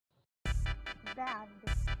banned.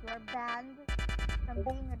 You are banned from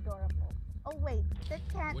being adorable. Oh wait, that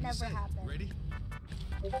can't What do you never say? happen. Ready?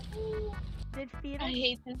 Did Fetus? I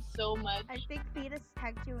hate this so much. I think Fetus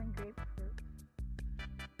tagged you in grapefruit.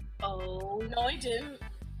 Oh, No, I didn't.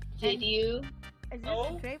 did you? Is this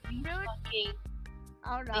Oh. grapefruit? Fucking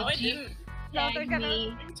Oh no. No, I Did you- didn't. No, tag they're gonna. me.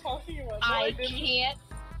 What are you talking about? No, I didn't. can't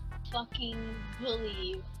fucking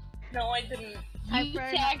believe No, I didn't. I you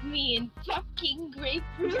burned- tagged me in fucking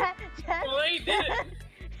grapefruit. No, I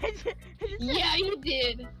didn't. Yeah, you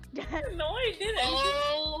did. No, I didn't.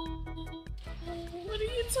 Oh, What are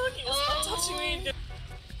you talking about? Stop touching me.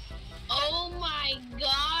 oh my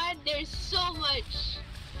God! There's so much.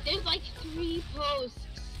 There's like 3 posts.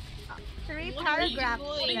 3 What are you- paragraphs.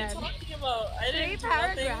 What are you Then. talking about? I 3 didn't do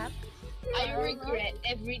paragraphs. I regret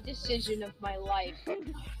every decision of my life.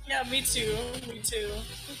 nothing. Yeah, me too. Me too.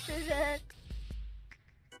 This is it.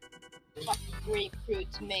 Fuck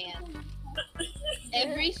grapefruits, man.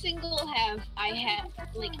 Every single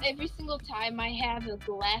every single time I have a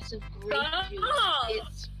glass of grape juice, Stop! it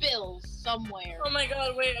spills somewhere. Oh my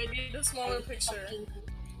god, wait, I need a smaller picture. Fucking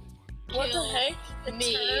What the kill heck? It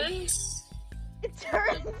me. turns? It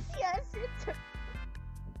turns. Yes, it turns.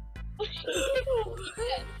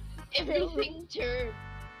 Everything turned.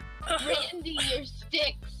 Randy, your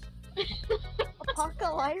sticks.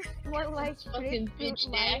 Apocalypse, more like It's fucking grapefruit bitch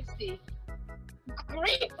life. nasty.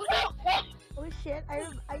 Grapefruit! Oh shit! I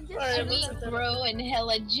just Alright, Sweet bro and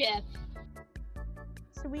hella Jeff.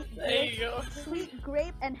 sweet There grape, you go. sweet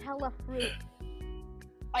grape and hella fruit.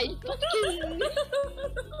 I fucking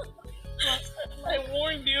I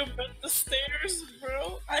warned you about the stairs,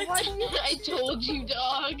 bro. I told you,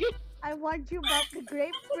 dog. I warned you about the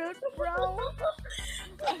grapefruit, bro.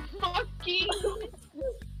 I fucking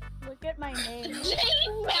Look at my name.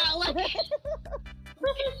 Jane Malik.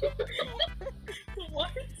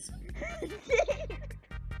 What?